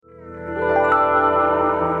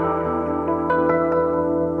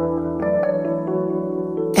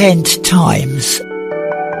end times.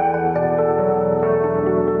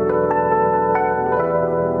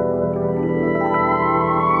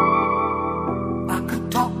 I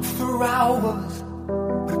could talk for hours,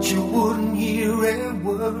 but you wouldn't hear a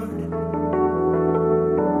word.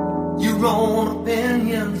 Your own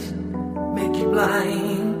opinions make you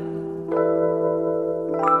blind.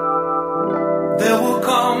 There will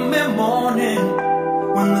come a morning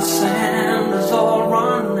when the sand is all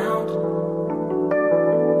run out.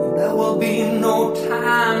 There will be no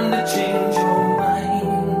time to change your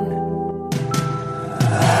mind.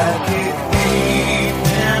 I get deep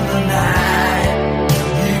in the night,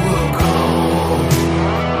 he will come,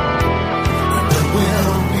 and there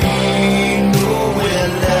will be nowhere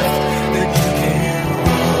left that you can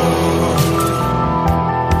run.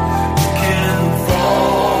 You can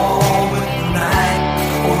fall with the night,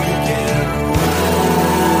 or you can rise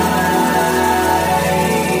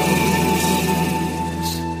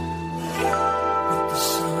with the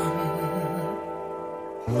sun.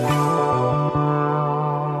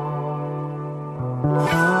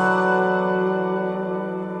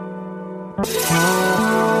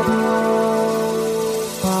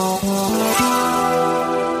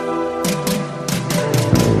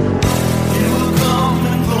 You will come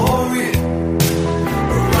in glory,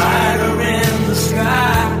 a rider in the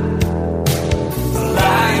sky. The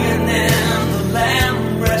lion and the lamb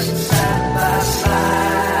rest side by side.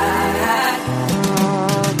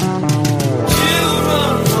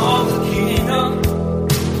 Children of the kingdom,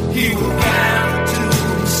 he will gather to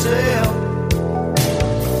himself.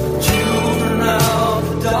 Children of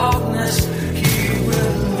the darkness, he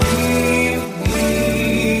will leave behind.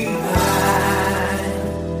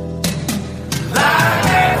 Like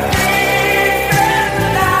a thief in the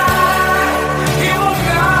night, he will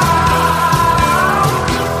come.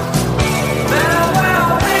 There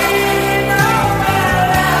will be nowhere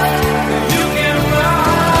left you can run.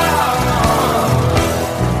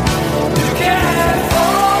 You can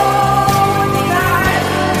fall in the night,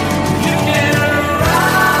 you can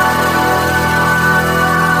rise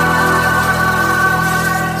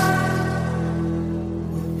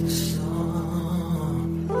with the sun.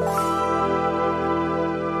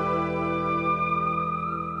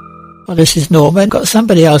 Well, this is Norman. Got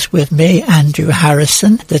somebody else with me, Andrew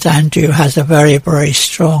Harrison. That Andrew has a very, very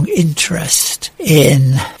strong interest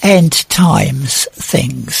in end times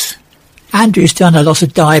things. Andrew's done a lot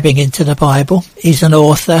of diving into the Bible. He's an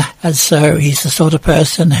author, and so he's the sort of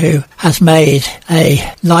person who has made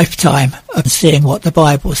a lifetime of seeing what the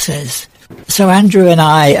Bible says. So Andrew and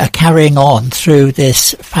I are carrying on through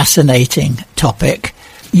this fascinating topic.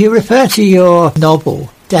 You refer to your novel,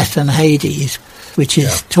 Death and Hades, which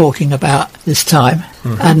is talking about this time.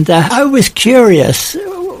 Mm-hmm. And I was curious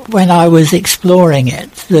when I was exploring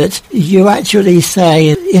it that you actually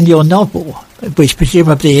say in your novel, which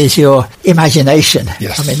presumably is your imagination.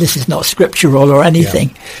 Yes. I mean, this is not scriptural or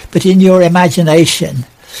anything, but in your imagination,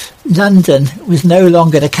 London was no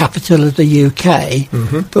longer the capital of the UK,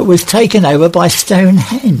 but was taken over by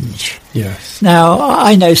Stonehenge. Yes. Now,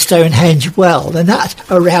 I know Stonehenge well, and that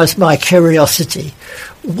aroused my curiosity.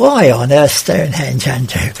 Why on earth Stonehenge,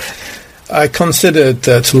 Andrew? I considered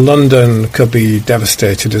that London could be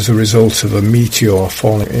devastated as a result of a meteor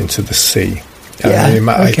falling into the sea.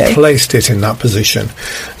 I placed it in that position.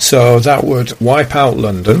 So that would wipe out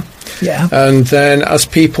London. Yeah. And then as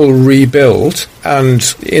people rebuild, and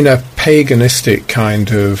in a paganistic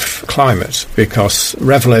kind of climate, because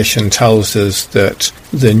Revelation tells us that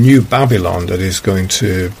the new Babylon that is going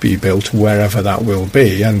to be built, wherever that will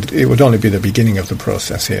be, and it would only be the beginning of the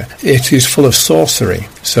process here, it is full of sorcery.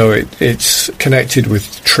 So it's connected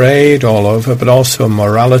with trade all over, but also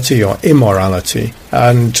morality or immorality.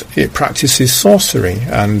 And it practices sorcery,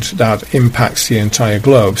 and that impacts the entire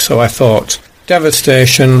globe. So I thought,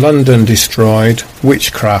 devastation, London destroyed,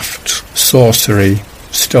 witchcraft, sorcery,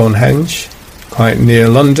 Stonehenge, quite near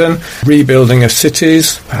London, rebuilding of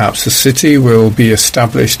cities. Perhaps a city will be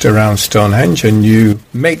established around Stonehenge, a new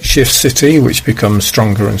makeshift city which becomes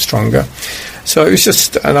stronger and stronger. So it was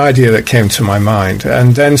just an idea that came to my mind.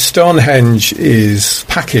 And then Stonehenge is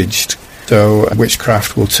packaged. So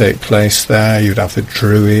witchcraft will take place there. You'd have the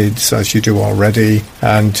Druids, as you do already,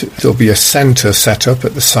 and there'll be a centre set up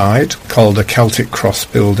at the side called the Celtic Cross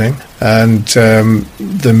Building. And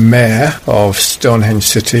the mayor of Stonehenge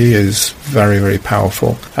City is very, very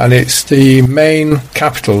powerful. And it's the main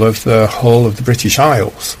capital of the whole of the British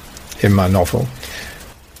Isles in my novel.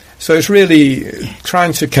 So it's really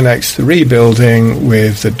trying to connect the rebuilding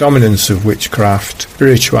with the dominance of witchcraft,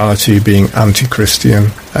 spirituality being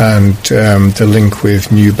anti-Christian, and the link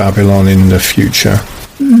with New Babylon in the future.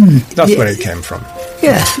 That's where it came from.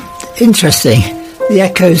 Yes, interesting. The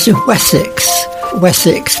echoes of Wessex.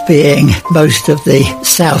 Wessex being most of the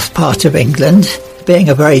south part of England, being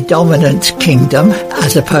a very dominant kingdom,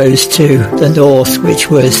 as opposed to the north, which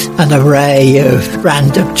was an array of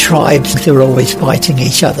random tribes who were always fighting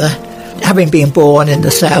each other. Having been born in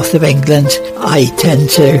the south of England, I tend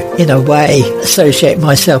to, in a way, associate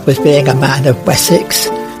myself with being a man of Wessex.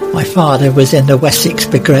 My father was in the Wessex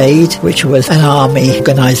Brigade, which was an army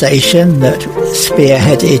organisation that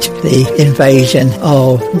spearheaded the invasion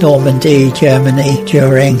of Normandy, Germany,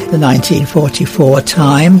 during the 1944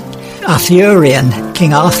 time. Arthurian,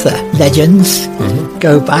 King Arthur legends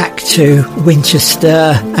go back to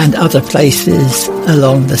Winchester and other places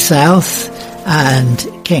along the south, and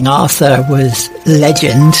King Arthur was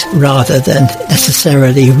legend rather than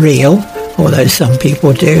necessarily real, although some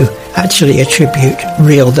people do actually attribute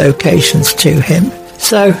real locations to him.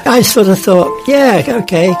 So I sort of thought, yeah,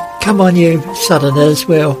 okay, come on you southerners,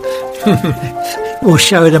 we'll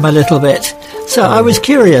show them a little bit. So I was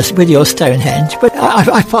curious with your Stonehenge, but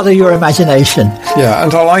I follow your imagination. Yeah,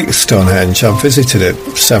 and I like Stonehenge. I've visited it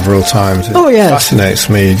several times. It fascinates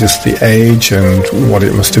me, just the age and what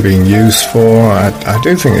it must have been used for. I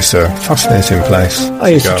do think it's a fascinating place. I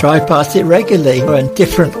used to drive past it regularly. We're in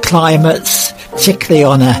different climates, particularly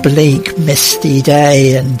on a bleak, misty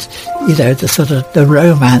day, and, you know, the sort of the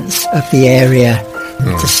romance of the area,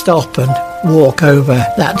 to stop and walk over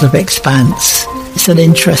that sort of expanse. It's an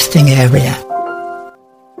interesting area.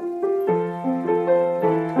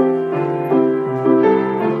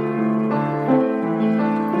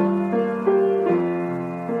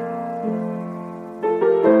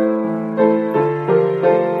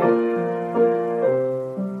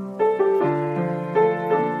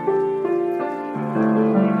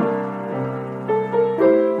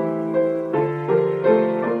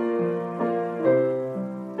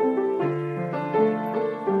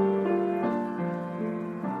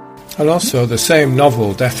 And also the same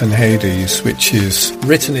novel, Death and Hades, which is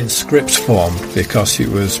written in script form because it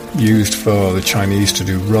was used for the Chinese to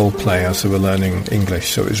do role play as they were learning English,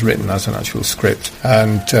 so it was written as an actual script.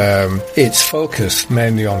 And it's focused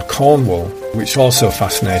mainly on Cornwall, which also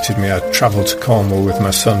fascinated me. I travelled to Cornwall with my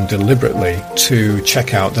son deliberately to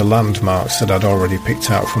check out the landmarks that I'd already picked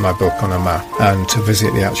out from my book on a map and to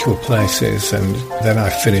visit the actual places, and then I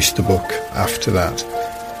finished the book after that.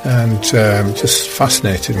 And just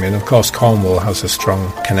fascinated me. And of course Cornwall has a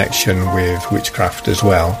strong connection with witchcraft as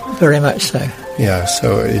well. Very much so. Yeah,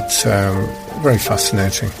 so it's very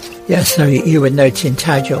fascinating. Yes, so you were noting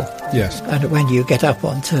Tadgell. Yes. And when you get up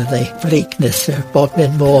onto the bleakness of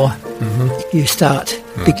Bodmin Moor, you start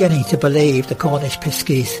beginning to believe the Cornish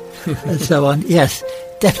piskies and so on. Yes,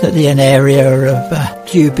 definitely an area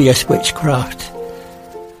of dubious witchcraft.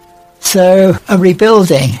 So a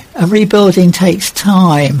rebuilding takes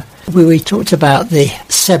time. We talked about the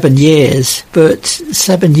 7 years, but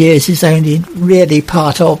 7 years is only really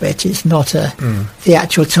part of it. It's not the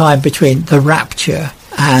actual time between the rapture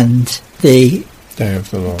and the Day of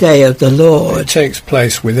the Lord. Day of the Lord. It takes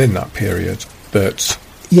place within that period, but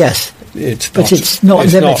yes, it's not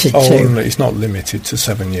limited to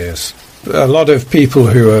 7 years. A lot of people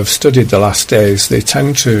who have studied the last days, they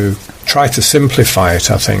tend to try to simplify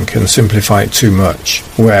it, I think, and simplify it too much,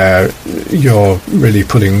 where you're really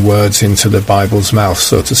putting words into the Bible's mouth,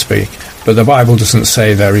 so to speak. But the Bible doesn't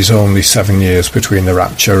say there is only 7 years between the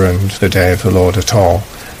rapture and the Day of the Lord at all.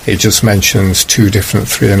 It just mentions 2 different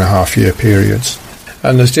 3.5-year periods.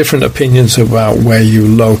 And there's different opinions about where you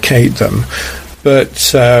locate them.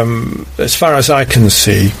 But as far as I can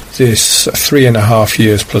see, this 3.5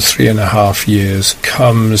 years plus 3.5 years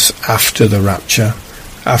comes after the rapture,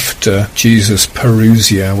 after Jesus'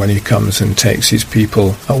 parousia, when he comes and takes his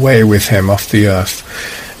people away with him off the earth.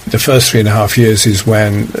 The first 3.5 years is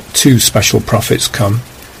when 2 special prophets come,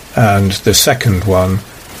 and the second one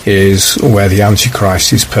is where the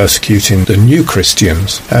Antichrist is persecuting the new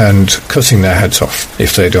Christians and cutting their heads off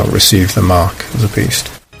if they don't receive the mark of the beast.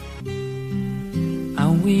 I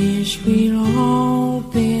wish we'd all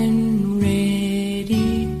been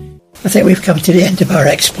ready. I think we've come to the end of our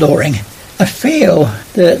exploring. I feel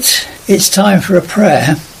that it's time for a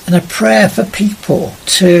prayer, and a prayer for people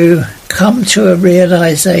to come to a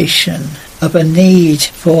realisation of a need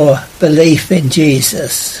for belief in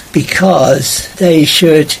Jesus, because they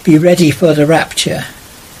should be ready for the rapture.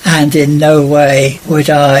 And in no way would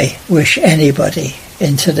I wish anybody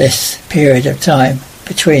into this period of time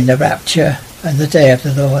between the rapture and the Day of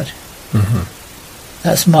the Lord.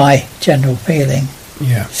 That's my general feeling.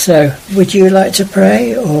 Yeah. So, would you like to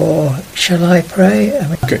pray, or shall I pray?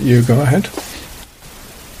 You go ahead.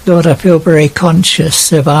 Lord, I feel very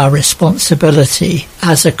conscious of our responsibility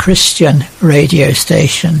as a Christian radio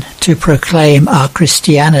station to proclaim our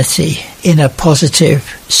Christianity in a positive,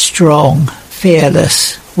 strong,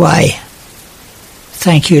 fearless way.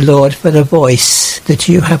 Thank you, Lord, for the voice that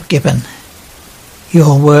you have given.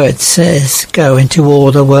 Your word says, go into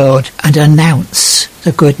all the world and announce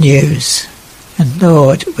the good news. And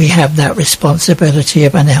Lord, we have that responsibility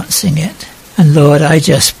of announcing it. And Lord, I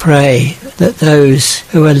just pray that those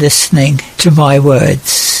who are listening to my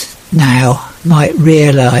words now might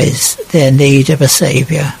realise their need of a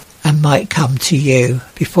Saviour and might come to you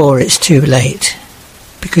before it's too late.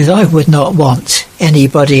 Because I would not want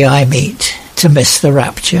anybody I meet to miss the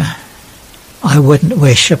rapture. I wouldn't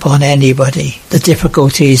wish upon anybody the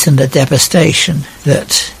difficulties and the devastation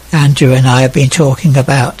that Andrew and I have been talking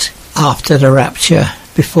about after the rapture,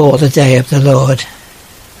 before the day of the Lord.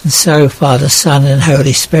 And so, Father, Son and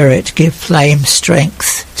Holy Spirit, give flame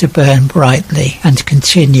strength to burn brightly and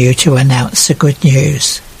continue to announce the good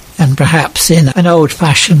news. And perhaps in an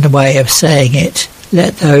old-fashioned way of saying it,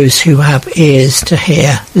 let those who have ears to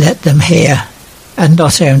hear, let them hear. And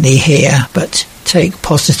not only hear, but take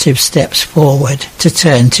positive steps forward to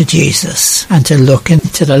turn to Jesus and to look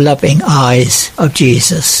into the loving eyes of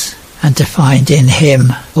Jesus and to find in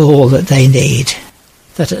him all that they need.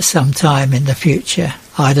 That at some time in the future,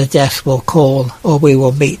 either death will call or we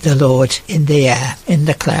will meet the Lord in the air, in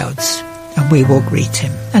the clouds, and we will greet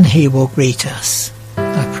him and he will greet us.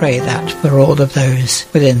 I pray that for all of those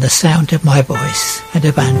within the sound of my voice and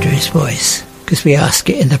of Andrew's voice, because we ask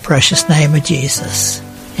it in the precious name of Jesus.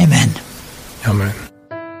 Amen. Amen.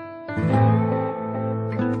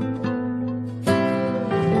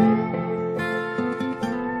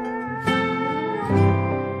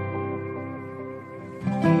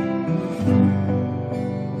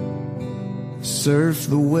 Surf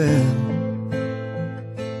the web,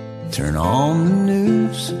 turn on the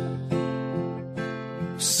news,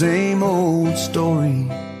 same old story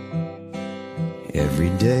every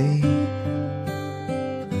day.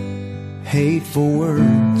 Hateful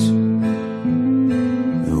words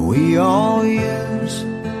that we all use,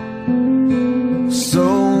 so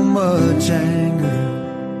much anger,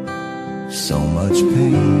 so much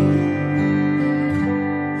pain.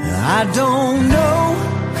 I don't know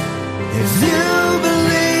if you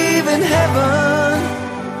believe in heaven,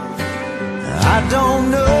 I don't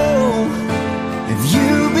know if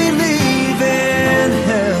you believe in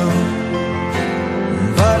hell,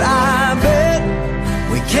 but I bet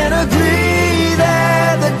we can agree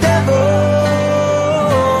that the devil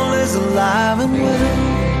is alive and well,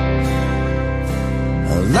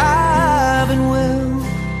 alive and well.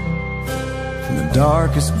 From the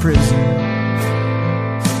darkest prison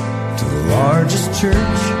to the largest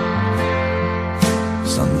church,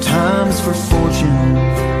 sometimes for fortune,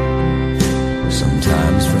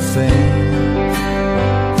 sometimes for fame.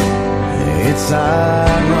 It's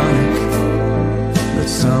ironic that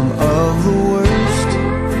some of the worst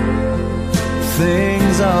things